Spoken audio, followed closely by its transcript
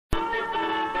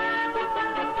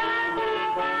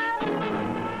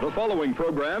The following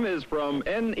program is from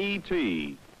NET,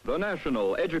 the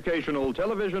National Educational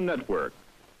Television Network.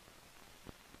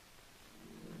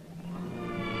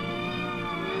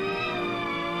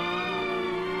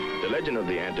 The legend of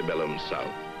the antebellum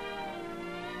South.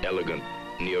 Elegant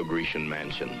Neo-Grecian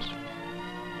mansions.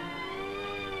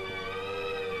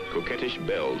 Coquettish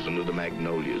belles under the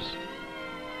magnolias.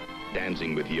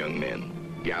 Dancing with young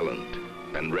men, gallant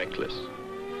and reckless,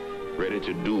 ready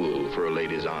to duel for a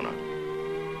lady's honor.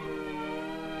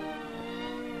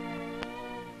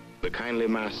 The kindly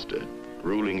master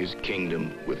ruling his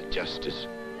kingdom with justice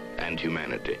and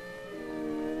humanity,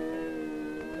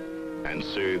 and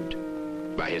served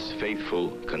by his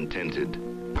faithful, contented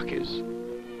Akis.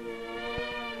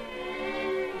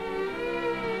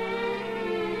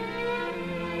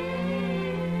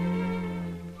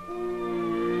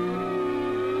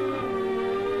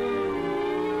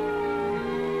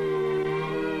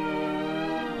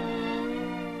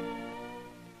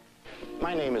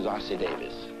 My name is R.C.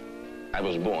 Davis. I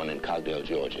was born in Cogdell,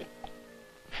 Georgia.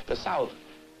 The South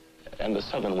and the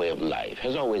Southern way of life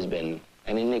has always been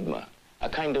an enigma, a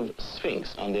kind of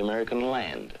sphinx on the American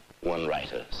land, one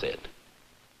writer said.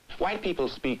 White people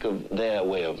speak of their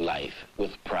way of life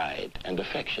with pride and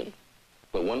affection.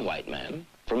 But one white man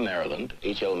from Maryland,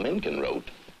 H.L. Mencken,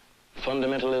 wrote,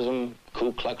 fundamentalism,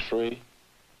 Ku Kluxery,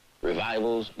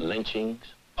 revivals, lynchings,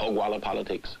 Ogwalla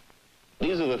politics,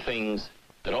 these are the things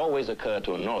that always occur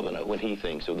to a Northerner when he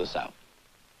thinks of the South.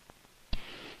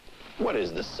 What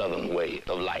is the Southern way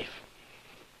of life?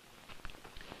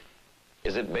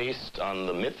 Is it based on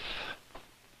the myth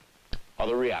or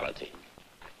the reality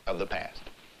of the past?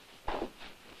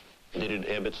 Did it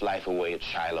ebb its life away at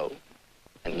Shiloh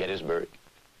and Gettysburg?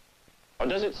 Or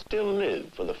does it still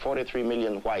live for the 43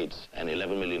 million whites and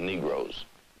 11 million Negroes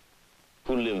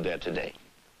who live there today?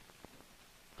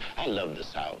 I love the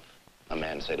South, a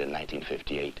man said in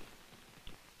 1958.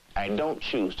 I don't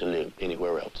choose to live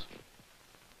anywhere else.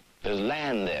 There's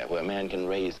land there where a man can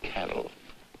raise cattle.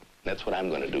 That's what I'm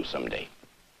going to do someday.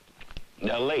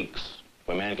 There are lakes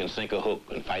where man can sink a hook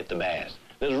and fight the bass.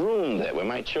 There's room there where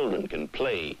my children can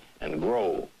play and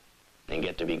grow and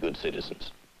get to be good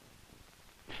citizens.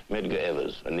 Medgar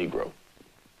Evers, a Negro,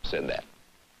 said that.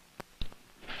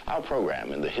 Our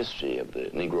program in the History of the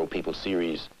Negro People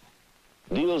series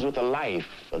deals with the life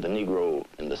of the Negro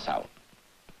in the South,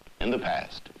 in the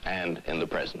past and in the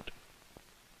present.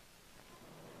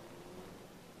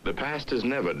 The past is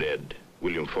never dead,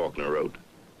 William Faulkner wrote.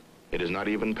 It is not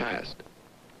even past.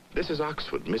 This is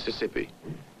Oxford, Mississippi,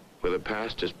 where the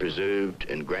past is preserved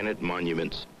in granite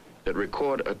monuments that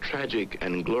record a tragic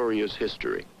and glorious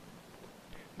history.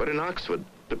 But in Oxford,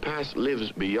 the past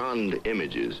lives beyond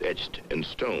images etched in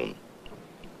stone.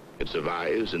 It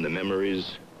survives in the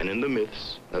memories and in the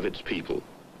myths of its people.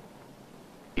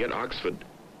 Yet Oxford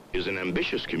is an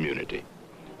ambitious community,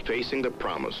 facing the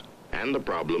promise and the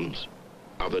problems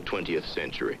of the 20th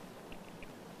century.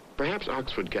 Perhaps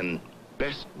Oxford can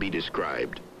best be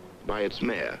described by its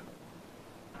mayor.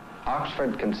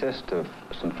 Oxford consists of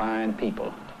some fine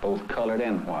people, both colored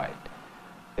and white.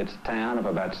 It's a town of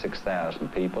about 6,000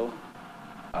 people,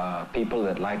 people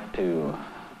that like to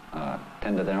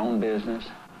tend to their own business,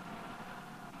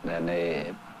 that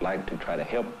they like to try to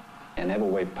help in every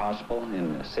way possible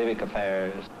in the civic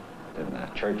affairs, in the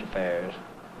church affairs,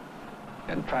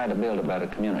 and try to build a better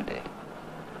community.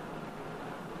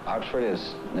 Oxford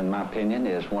is, in my opinion,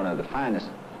 is one of the finest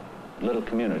little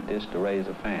communities to raise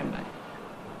a family.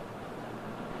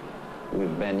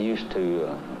 We've been used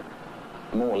to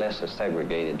more or less a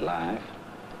segregated life.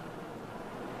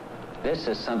 This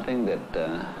is something that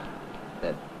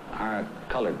that our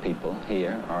colored people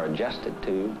here are adjusted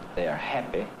to. They are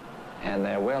happy and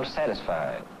they're well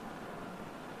satisfied.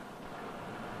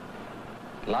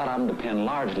 A lot of them depend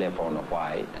largely upon the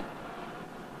white.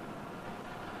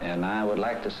 And I would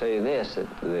like to say this,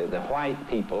 that the white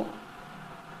people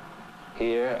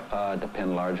here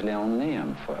depend largely on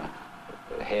them for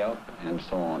help and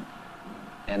so on.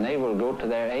 And they will go to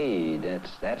their aid.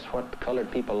 That's what the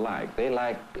colored people like. They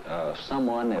like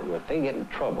someone that if they get in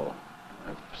trouble,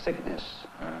 sickness,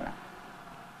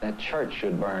 that church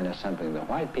should burn or something. The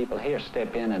white people here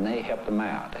step in and they help them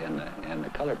out, and the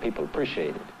colored people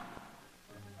appreciate it.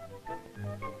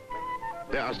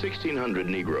 There are 1,600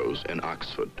 Negroes in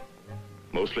Oxford,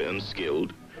 mostly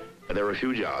unskilled. There are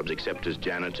few jobs except as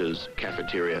janitors,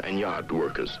 cafeteria, and yard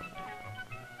workers.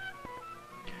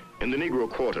 In the Negro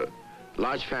Quarter,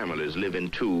 large families live in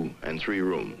 2 and 3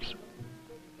 rooms.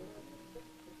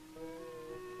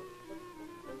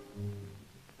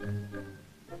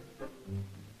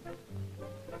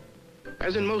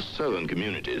 As in most Southern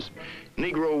communities,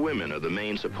 Negro women are the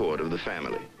main support of the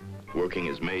family, working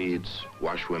as maids,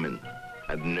 washwomen,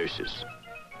 and nurses.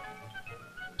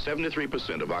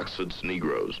 73% of Oxford's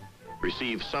Negroes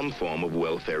receive some form of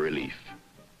welfare relief.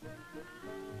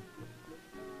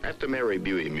 At the Mary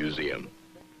Buey Museum,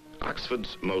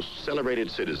 Oxford's most celebrated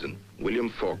citizen, William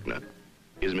Faulkner,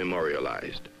 is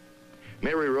memorialized.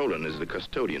 Mary Rowland is the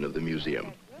custodian of the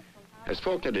museum. As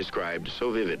Faulkner described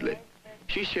so vividly,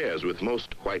 she shares with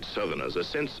most white Southerners a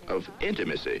sense of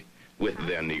intimacy with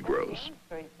their Negroes.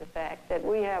 The fact that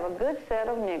we have a good set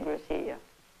of Negroes here,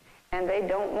 and they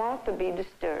don't want to be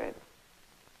disturbed.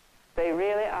 They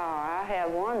really are. I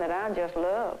have one that I just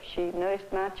love. She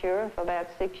nursed my children for about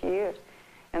 6 years,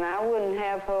 and I wouldn't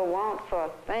have her want for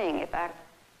a thing if I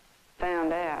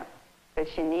found out that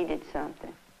she needed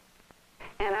something.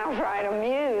 And I was right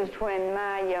amused when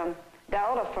my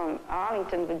daughter from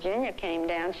Arlington, Virginia came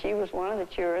down. She was one of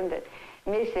the children that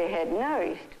Missy had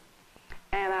nursed.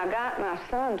 And I got my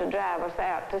son to drive us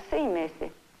out to see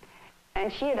Missy.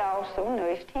 And she had also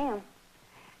nursed him.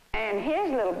 And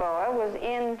his little boy was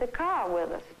in the car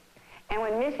with us. And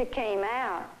when Missy came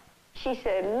out, she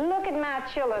said, "Look at my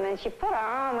children." And she put her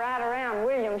arm right around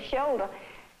William's shoulder.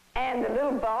 And the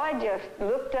little boy just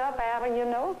looked up at her, you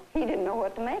know. He didn't know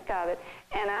what to make of it.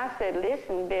 And I said,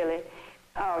 "Listen, Billy,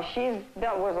 she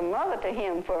was a mother to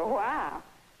him for a while.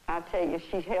 I tell you,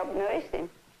 she helped nurse him."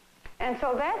 And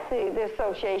so that's the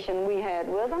association we had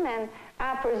with them, and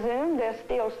I presume there's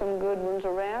still some good ones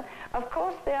around. Of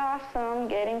course, there are some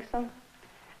getting some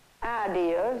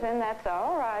ideas, and that's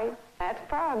all right. That's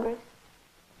progress.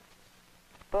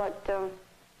 But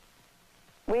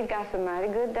we've got some mighty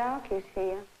good darkies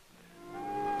here.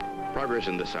 Progress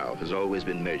in the South has always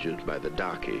been measured by the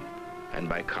darky and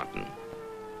by cotton.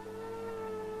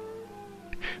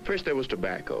 First there was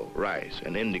tobacco, rice,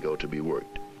 and indigo to be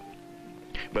worked.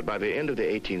 But by the end of the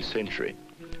 18th century,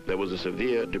 there was a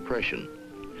severe depression.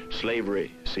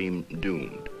 Slavery seemed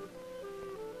doomed.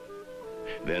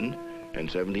 Then, in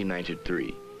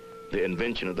 1793, the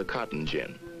invention of the cotton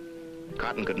gin.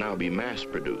 Cotton could now be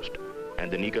mass-produced,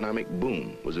 and an economic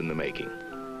boom was in the making.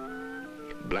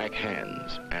 Black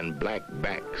hands and black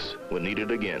backs were needed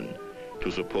again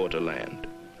to support a land.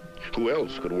 Who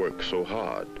else could work so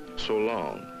hard, so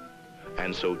long,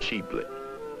 and so cheaply?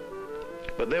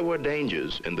 But there were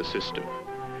dangers in the system.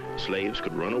 Slaves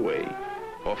could run away,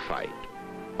 or fight,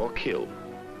 or kill.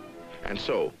 And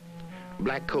so,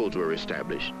 black codes were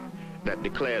established that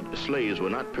declared slaves were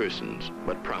not persons,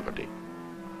 but property.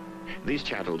 These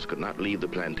chattels could not leave the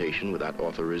plantation without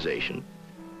authorization.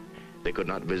 They could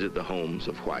not visit the homes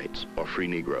of whites or free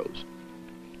Negroes.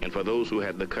 And for those who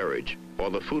had the courage or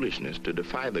the foolishness to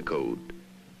defy the code,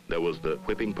 there was the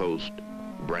whipping post,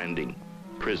 branding,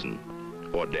 prison,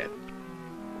 or death.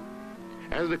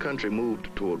 As the country moved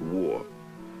toward war,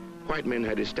 white men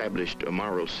had established a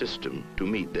moral system to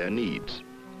meet their needs.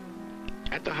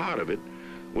 At the heart of it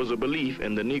was a belief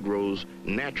in the Negro's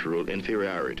natural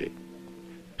inferiority.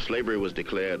 Slavery was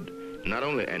declared not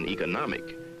only an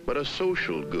economic, but a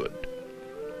social good.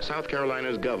 South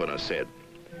Carolina's governor said,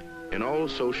 "In all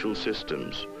social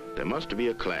systems, there must be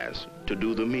a class to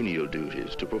do the menial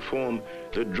duties, to perform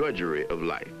the drudgery of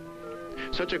life.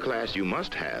 Such a class you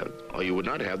must have, or you would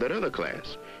not have that other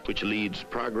class, which leads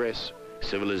progress,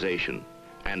 civilization,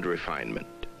 and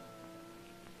refinement."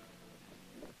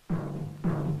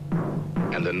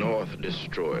 And the North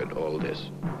destroyed all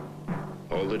this,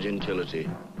 all the gentility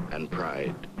and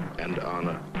pride and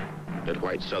honor that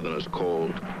white Southerners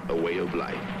called a way of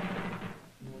life.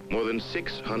 More than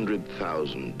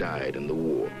 600,000 died in the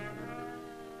war.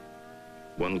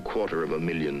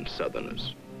 250,000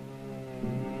 Southerners.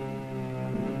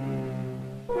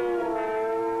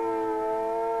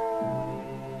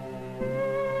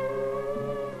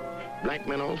 Black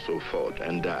men also fought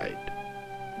and died.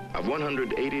 Of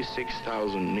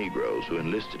 186,000 Negroes who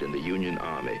enlisted in the Union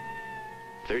Army,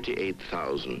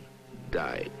 38,000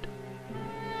 died.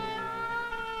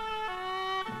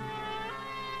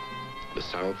 The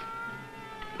South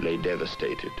lay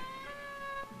devastated.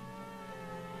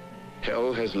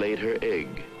 "Hell has laid her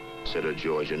egg," said a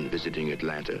Georgian visiting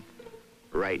Atlanta.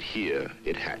 "Right here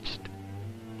it hatched."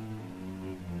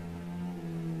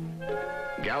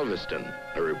 Galveston,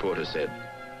 a reporter said,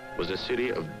 was a city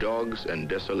of dogs and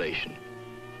desolation,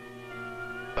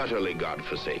 utterly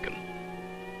God-forsaken.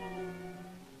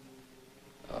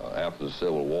 After the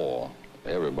Civil War,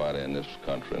 everybody in this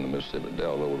country, in the Mississippi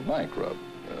Delta, was bankrupt.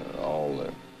 All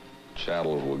the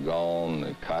chattels were gone,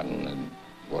 the cotton, and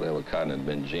whatever cotton had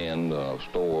been ginned,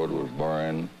 stored, was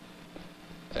burned,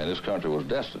 and this country was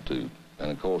destitute. And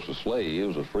of course the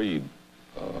slaves, the freed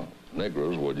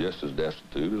Negroes were just as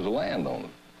destitute as the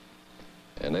landowners.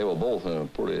 And they were both in a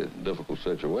pretty difficult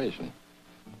situation.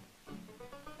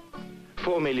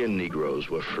 4 million Negroes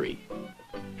were free.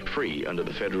 Free under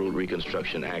the Federal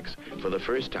Reconstruction Acts for the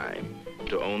first time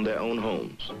to own their own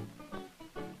homes.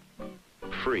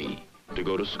 Free to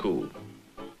go to school.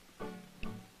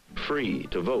 Free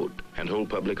to vote and hold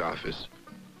public office.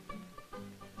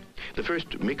 The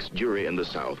first mixed jury in the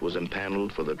South was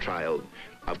empaneled for the trial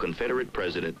of Confederate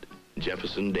President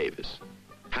Jefferson Davis.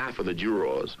 Half of the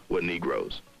jurors were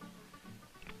Negroes.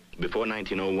 Before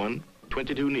 1901,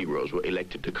 22 Negroes were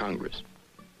elected to Congress.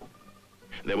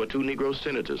 There were 2 Negro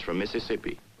senators from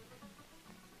Mississippi.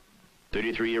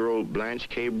 33-year-old Blanche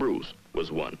K. Bruce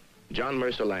was one. John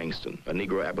Mercer Langston, a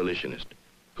Negro abolitionist,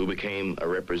 who became a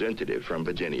representative from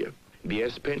Virginia.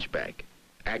 B.S. Pinchback,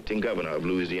 acting governor of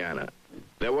Louisiana.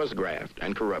 There was graft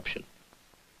and corruption.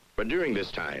 But during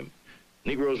this time,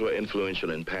 Negroes were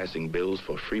influential in passing bills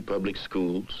for free public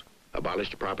schools,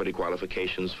 abolished property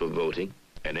qualifications for voting,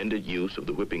 and ended use of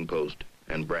the whipping post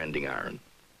and branding iron.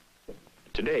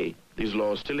 Today, these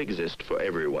laws still exist for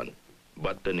everyone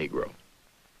but the Negro.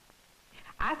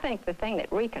 I think the thing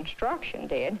that Reconstruction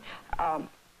did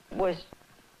was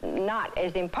not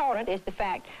as important as the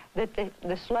fact that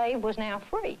the slave was now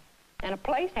free, and a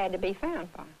place had to be found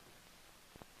for him.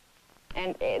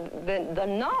 And the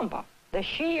number, the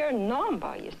sheer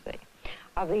number, you see,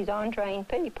 of these untrained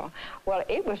people, well,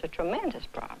 it was a tremendous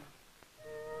problem.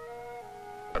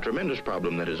 A tremendous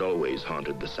problem that has always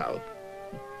haunted the South.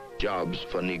 Jobs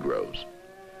for Negroes.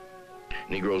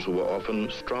 Negroes who were often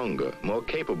stronger, more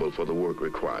capable for the work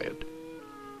required.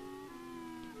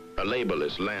 A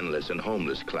laborless, landless, and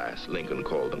homeless class, Lincoln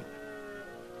called them,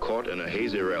 caught in a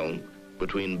hazy realm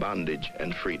between bondage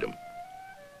and freedom.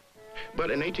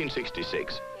 But in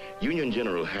 1866, Union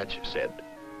General Hatch said,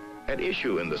 "At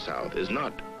issue in the South is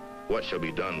not what shall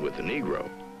be done with the Negro,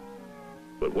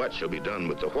 but what shall be done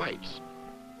with the whites."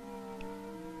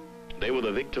 They were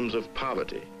the victims of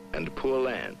poverty and poor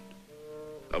land,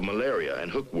 of malaria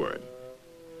and hookworm,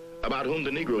 about whom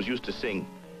the Negroes used to sing,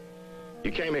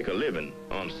 "You can't make a living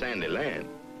on sandy land.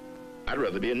 I'd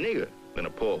rather be a nigger than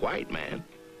a poor white man."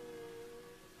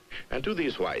 And to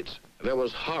these whites, there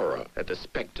was horror at the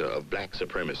specter of black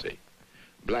supremacy,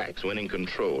 blacks winning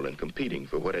control and competing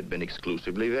for what had been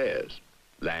exclusively theirs,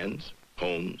 lands,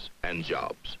 homes, and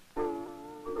jobs.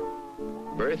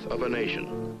 Birth of a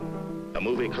Nation, a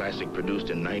movie classic produced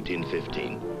in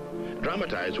 1915,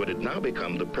 dramatized what had now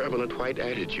become the prevalent white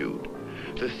attitude,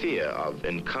 the fear of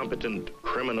incompetent,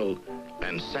 criminal,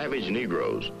 and savage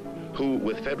Negroes who,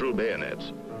 with federal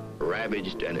bayonets,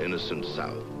 ravaged an innocent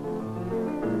South.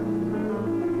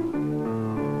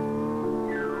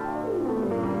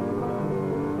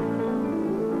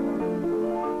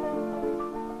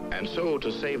 And so,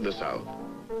 to save the South,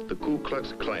 the Ku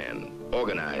Klux Klan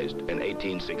organized in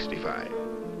 1865.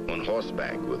 On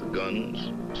horseback with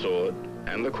guns, sword,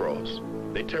 and the cross,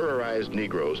 they terrorized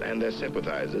Negroes and their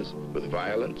sympathizers with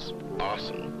violence,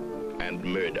 arson, and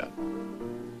murder.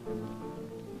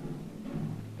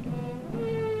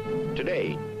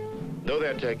 Today, though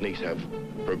their techniques have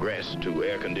progressed to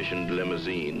air-conditioned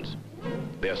limousines,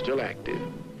 they are still active,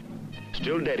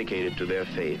 still dedicated to their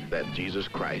faith that Jesus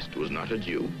Christ was not a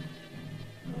Jew,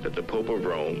 that the Pope of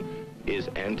Rome is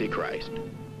Antichrist,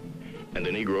 and the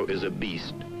Negro is a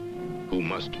beast who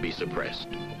must be suppressed.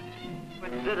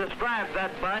 To describe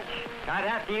that bunch, I'd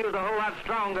have to use a whole lot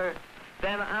stronger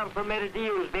than I'm permitted to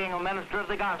use, being a minister of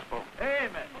the gospel.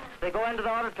 Amen. They go into the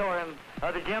auditorium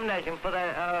of the gymnasium for the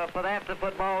after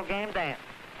football game dance.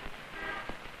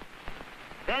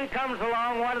 Then comes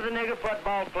along one of the nigger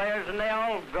football players, and they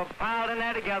all go piled in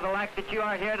there together like that you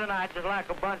are here tonight, just like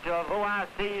a bunch of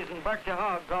OICs and Berkshire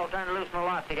hogs all trying to loosen a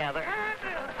lot together.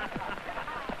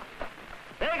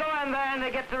 They go in there and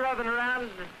they get to rubbing around,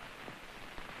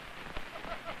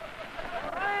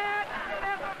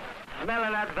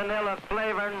 smelling that vanilla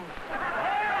flavoring.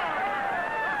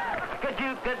 Could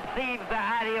you conceive the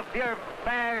idea of your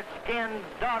fair-skinned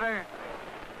daughter,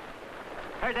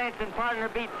 her dancing partner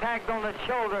be tagged on the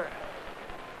shoulder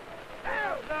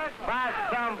by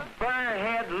some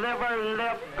burrhead, liver,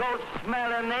 lip,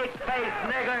 goat-smelling, eight-faced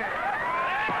nigger?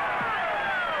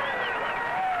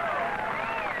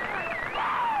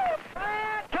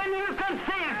 Can you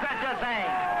conceive such a thing?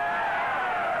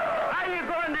 Are you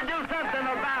going to do something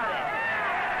about it?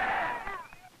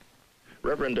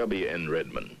 Reverend W.N.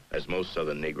 Redmond, as most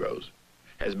Southern Negroes,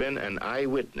 has been an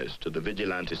eyewitness to the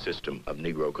vigilante system of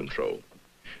Negro control.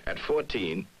 At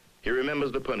 14, he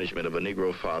remembers the punishment of a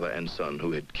Negro father and son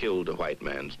who had killed a white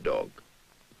man's dog.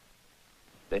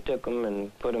 They took him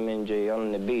and put him in jail,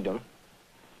 and they beat him.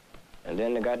 and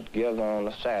then they got together on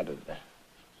a Saturday,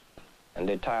 and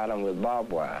they tied them with barbed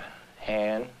wire,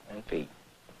 hand and feet.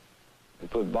 They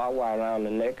put barbed wire around the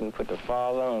neck and put the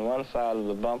father on one side of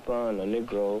the bumper and the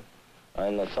Negro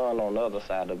and the son on the other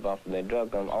side of the bumper. They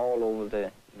drug them all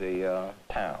over the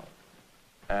town.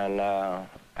 And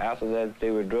after that,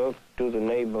 they were drugged to the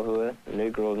neighborhood, the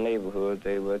Negro neighborhood.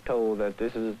 They were told that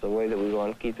this is the way that we're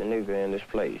going to keep the Negro in this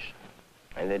place.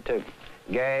 And they took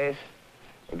gas,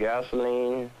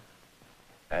 gasoline,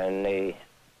 and they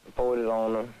poured it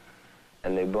on them,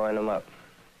 and they burned them up.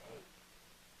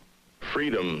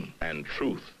 Freedom and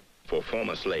truth for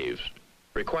former slaves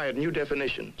required new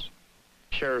definitions.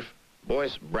 Sheriff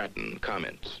Boyce Bratton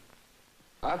comments.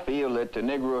 I feel that the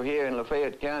Negro here in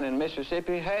Lafayette County in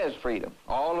Mississippi has freedom,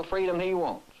 all the freedom he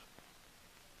wants.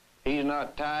 He's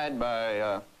not tied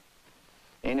by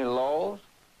any laws,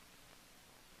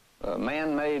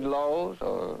 man-made laws,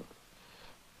 or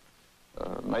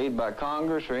made by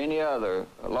Congress or any other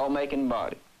lawmaking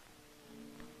body.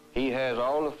 He has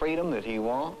all the freedom that he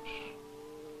wants.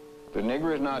 The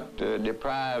Negro is not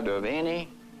deprived of any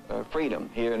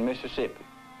freedom here in Mississippi.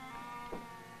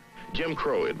 Jim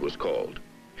Crow, it was called.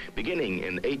 Beginning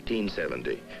in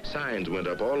 1870, signs went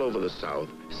up all over the South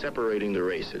separating the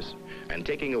races and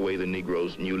taking away the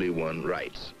Negroes' newly won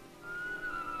rights.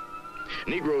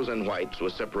 Negroes and whites were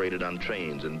separated on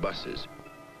trains and buses.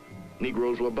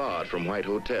 Negroes were barred from white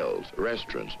hotels,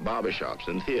 restaurants, barbershops,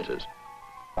 and theaters.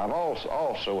 I've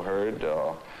also heard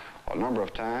a number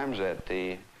of times that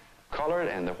the colored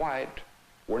and the white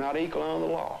were not equal under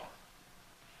the law.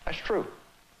 That's true.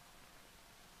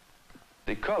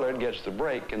 The colored gets the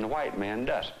break and the white man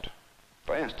doesn't.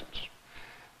 For instance,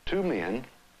 two men,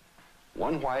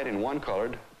 one white and one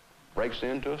colored, breaks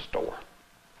into a store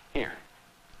here.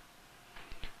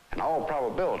 In all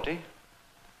probability,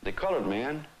 the colored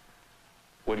man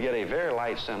would get a very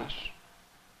light sentence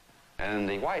and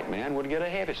the white man would get a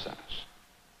heavy sentence.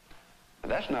 Now,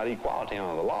 that's not equality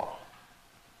under the law.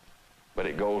 But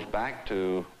it goes back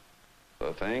to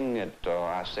the thing that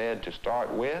I said to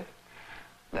start with,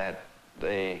 that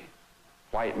the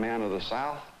white man of the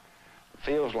South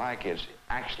feels like it's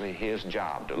actually his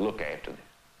job to look after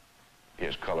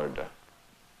his colored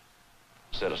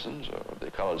citizens, or the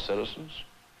colored citizens,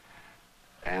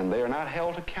 and they are not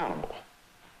held accountable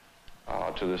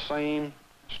to the same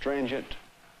stringent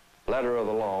letter of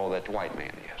the law that the white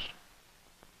man is.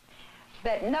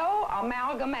 That no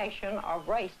amalgamation of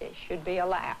races should be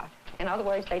allowed. In other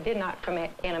words, they did not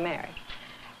permit intermarriage.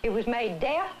 It was made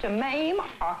death to maim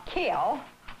or kill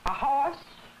a horse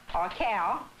or a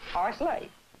cow or a slave.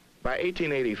 By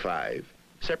 1885,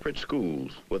 separate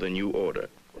schools were the new order.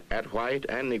 At white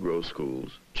and Negro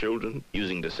schools, children,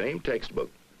 using the same textbook,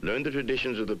 learned the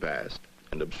traditions of the past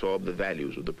and absorbed the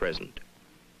values of the present.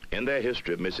 In their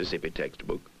History of Mississippi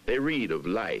textbook, they read of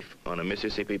life on a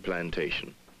Mississippi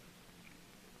plantation.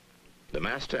 The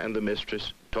master and the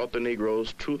mistress taught the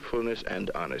Negroes truthfulness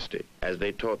and honesty as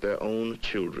they taught their own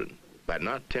children, by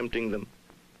not tempting them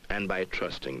and by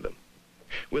trusting them.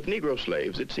 With Negro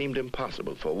slaves, it seemed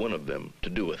impossible for one of them to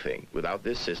do a thing without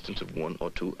the assistance of one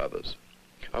or two others.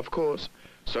 Of course,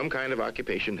 some kind of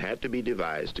occupation had to be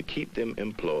devised to keep them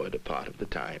employed a part of the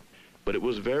time, but it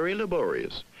was very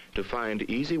laborious to find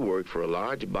easy work for a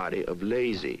large body of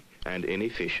lazy and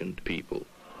inefficient people.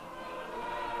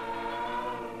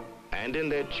 And in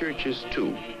their churches,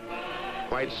 too,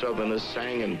 white Southerners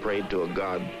sang and prayed to a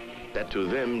God that to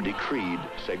them decreed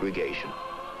segregation.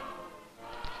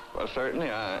 Well, certainly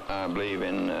I believe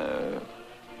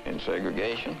in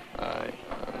segregation. I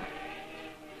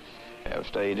have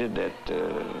stated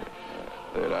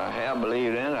that I have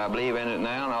believed in it. I believe in it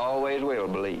now, and I always will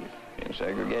believe in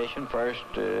segregation. First,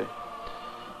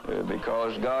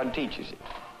 because God teaches it.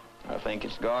 I think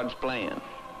it's God's plan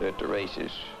that the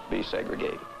races be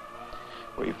segregated.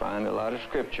 We find a lot of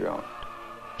scripture on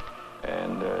it.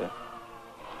 And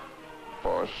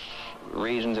for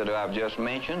reasons that I've just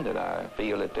mentioned, that I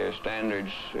feel that their standards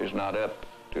is not up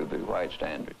to the white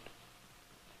standard.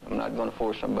 I'm not going to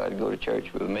force somebody to go to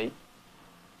church with me.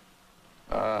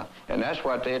 And that's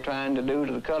what they're trying to do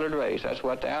to the colored race. That's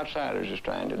what the outsiders is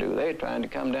trying to do. They're trying to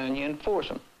come down here and force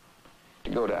them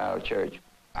to go to our church.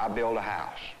 I build a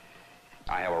house.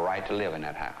 I have a right to live in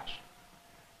that house.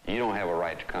 You don't have a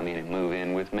right to come in and move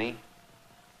in with me.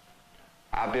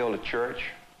 I build a church.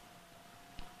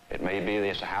 It may be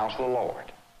it's the house of the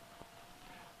Lord.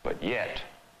 But yet,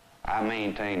 I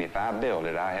maintain if I build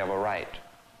it, I have a right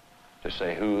to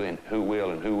say who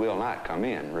will and who will not come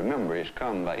in. Remember, it's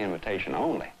come by invitation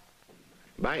only.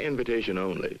 By invitation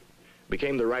only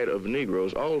became the right of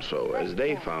Negroes also, as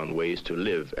they found ways to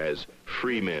live as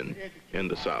free men in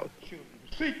the South.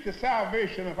 Seek the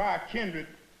salvation of our kindred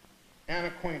and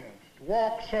acquaintance, to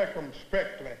walk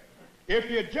circumspectly. If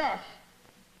you're just,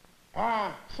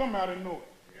 somebody know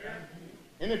it.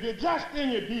 And if you're just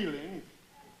in your dealings,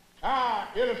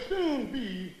 it'll soon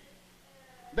be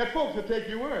that folks will take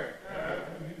your word.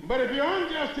 But if you're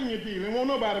unjust in your dealing, won't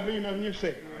nobody believe nothing you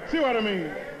say. See what I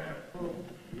mean?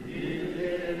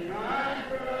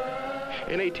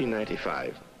 In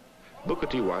 1895, Booker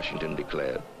T. Washington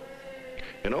declared,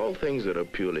 "In all things that are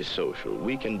purely social,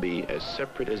 we can be as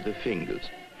separate as the fingers,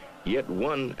 yet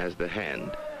one as the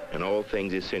hand, in all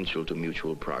things essential to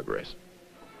mutual progress."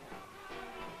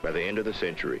 By the end of the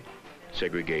century,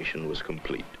 segregation was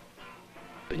complete.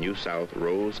 The New South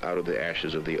rose out of the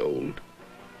ashes of the old,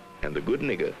 and the good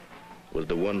nigger was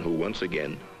the one who once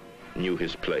again knew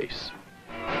his place.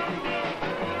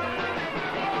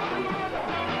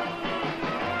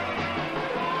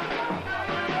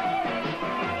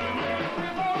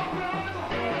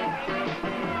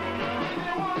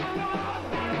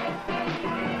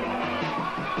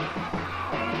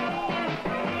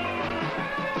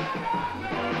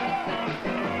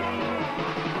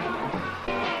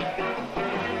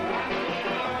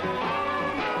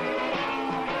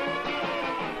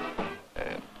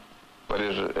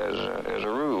 As a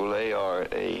rule, they are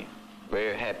a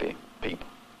very happy people.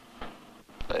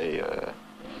 A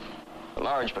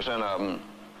large percent of them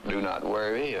do not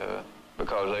worry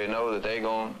because they know that they're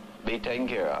going to be taken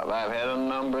care of. I've had a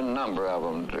number of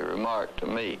them to remark to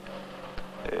me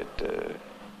that,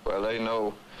 well, they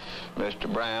know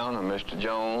Mr. Brown or Mr.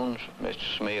 Jones,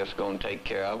 Mr. Smith's going to take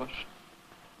care of us.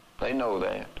 They know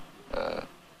that.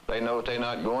 They know that they're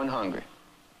not going hungry.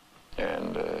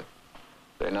 And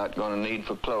they're not going to need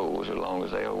for clothes as long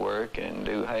as they'll work and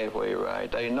do halfway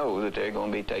right. They know that they're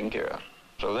going to be taken care of.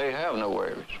 So they have no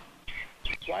worries.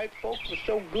 White folks were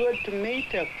so good to me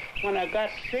till when I got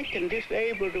sick and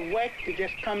disabled to work, to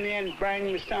just come in and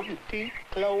bring me something to eat,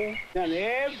 clothes, done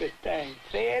everything.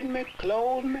 Fed me,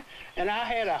 clothed me, and I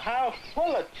had a house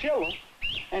full of children,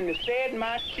 and they fed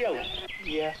my children.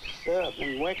 Yes, sir, I've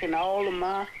been working all of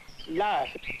my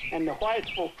life, and the white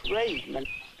folks raised me.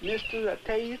 Mister, I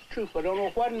tell you the truth, I don't know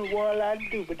what in the world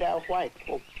I'd do without white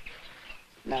folks.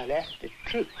 Now, that's the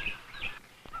truth.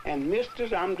 And,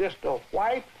 misters, I'm just a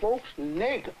white folks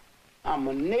nigger. I'm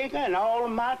a nigger, and all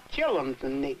of my children's a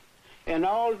nigger. And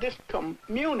all this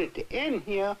community in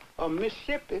here of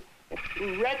Mississippi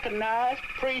recognize,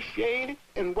 appreciate it,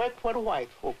 and work for the white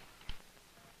folks.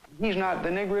 The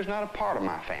Negro is not a part of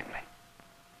my family.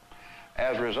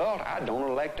 As a result, I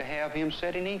don't elect to have him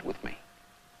sit and eat with me.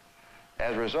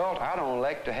 As a result, I don't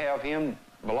elect to have him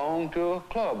belong to a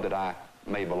club that I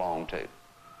may belong to.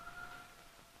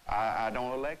 I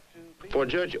don't elect to be... For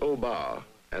Judge Obar,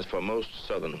 as for most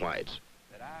Southern whites,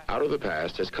 out of the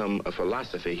past has come a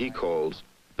philosophy he calls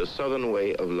the Southern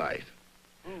way of life.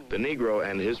 The Negro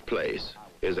and his place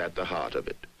is at the heart of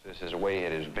it. This is the way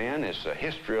it has been. It's the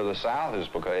history of the South.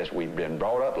 It's because we've been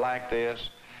brought up like this.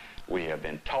 We have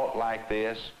been taught like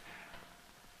this.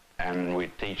 And we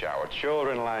teach our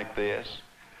children like this,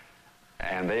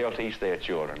 and they'll teach their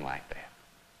children like that.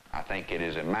 I think it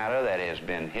is a matter that has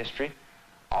been history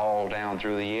all down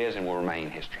through the years and will remain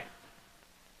history.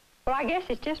 Well, I guess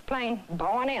it's just plain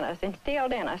born in us,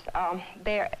 instilled in us.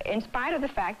 In spite of the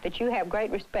fact that you have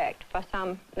great respect for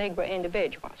some Negro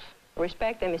individuals,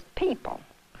 respect them as people,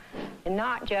 and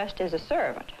not just as a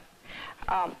servant.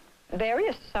 There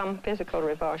is some physical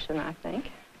revulsion, I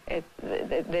think.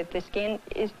 The skin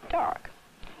is dark.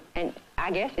 And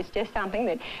I guess it's just something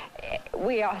that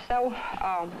we are so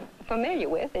familiar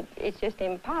with, it's just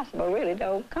impossible, really, to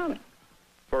overcome it.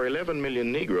 For 11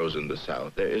 million Negroes in the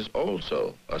South, there is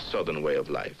also a Southern way of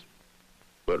life.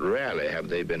 But rarely have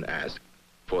they been asked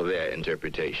for their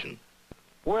interpretation.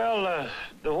 Well,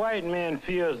 the white man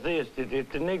fears this, that if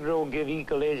the Negro get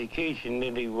equal education,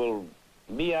 then he will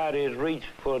be out of his reach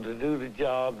to do the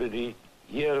job that he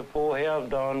heretofore have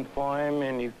done for him,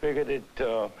 and he figured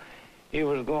that he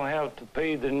was going to have to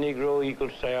pay the Negro equal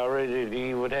salary that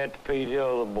he would have to pay the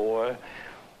other boy,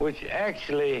 which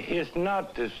actually is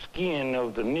not the skin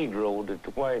of the Negro that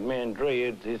the white man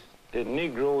dreads. It's the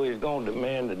Negro is going to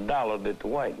demand the dollar that the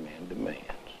white man demands.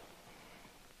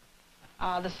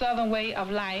 The Southern way of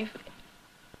life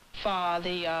for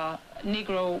the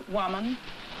Negro woman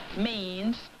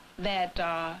means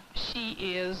that she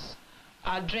is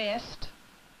addressed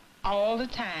all the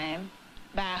time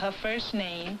by her first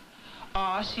name,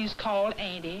 or she's called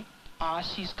auntie, or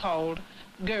she's called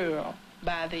girl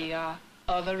by the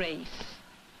other race.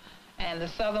 And the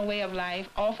Southern way of life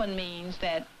often means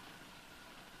that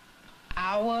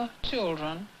our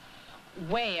children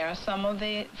wear some of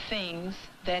the things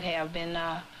that have been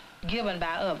given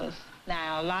by others.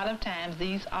 Now, a lot of times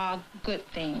these are good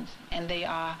things, and they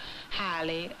are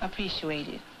highly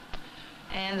appreciated.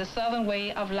 And the Southern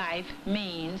way of life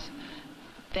means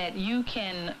that you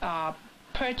can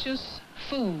purchase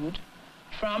food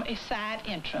from a side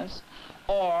entrance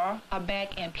or a back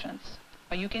entrance,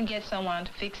 or you can get someone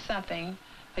to fix something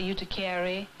for you to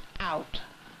carry out.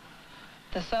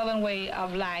 The Southern way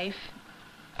of life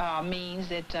means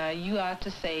that you are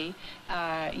to say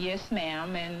yes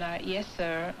ma'am, and yes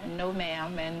sir, and no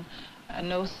ma'am, and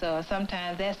no sir.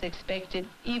 Sometimes that's expected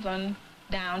even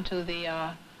down to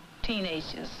the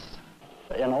teenagers.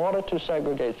 In order to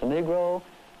segregate the Negro,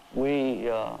 we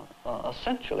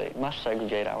essentially must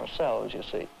segregate ourselves, you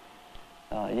see.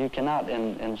 You cannot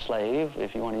enslave,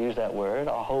 if you want to use that word,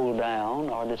 or hold down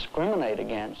or discriminate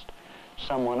against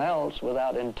someone else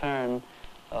without in turn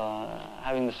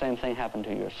having the same thing happen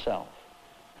to yourself.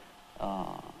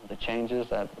 The changes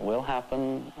that will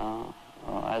happen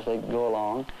as they go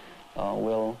along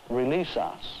will release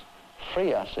us,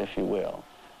 free us, if you will,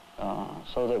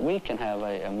 so that we can have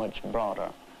a much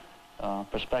broader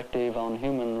perspective on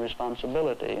human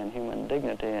responsibility and human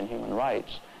dignity and human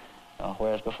rights.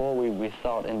 Whereas before we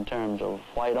thought in terms of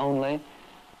white only,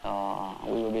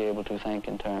 we will be able to think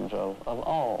in terms of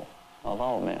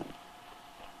all men.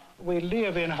 We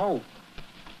live in hope.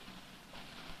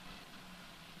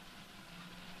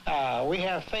 We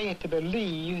have faith to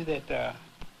believe that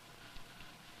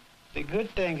the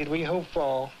good things that we hope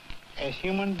for as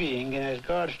human beings and as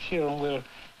God's children will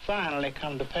finally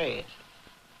come to pass.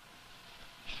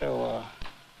 So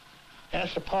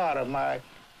that's a part of my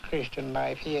Christian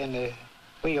life here in the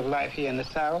way of life here in the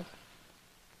South.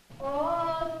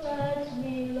 Oh, touch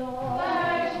me, Lord.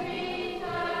 Touch me,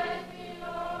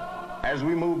 Lord. As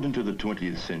we moved into the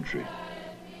 20th century,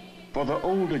 for the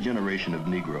older generation of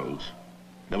Negroes,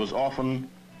 there was often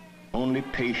only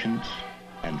patience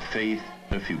and faith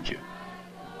in the future.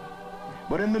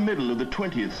 But in the middle of the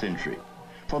 20th century,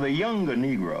 for the younger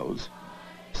Negroes,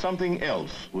 something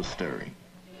else was stirring.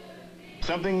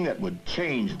 Something that would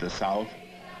change the South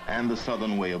and the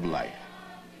Southern way of life.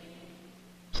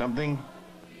 Something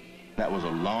that was a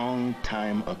long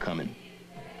time a-coming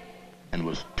and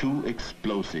was too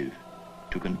explosive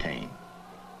to contain.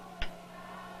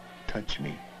 Touch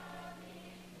me,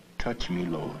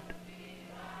 Lord.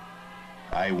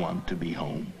 I want to be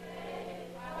home.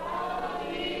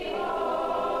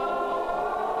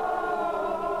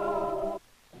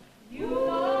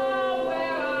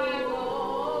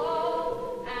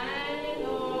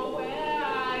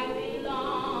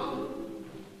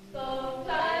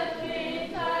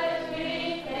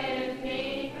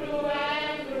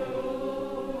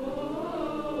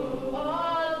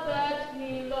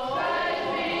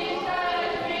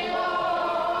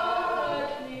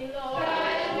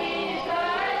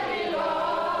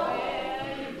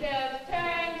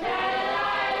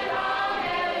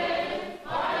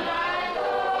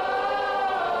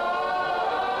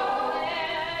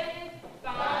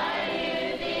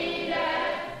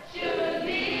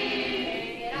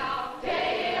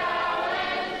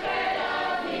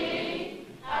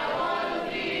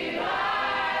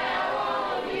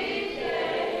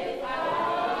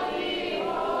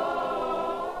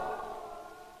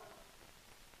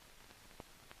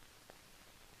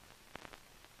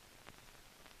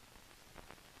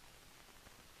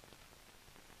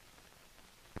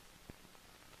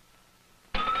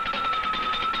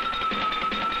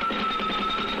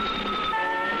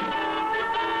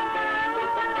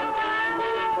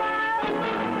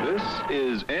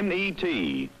 Is NET,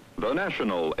 the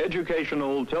National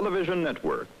Educational Television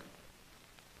Network.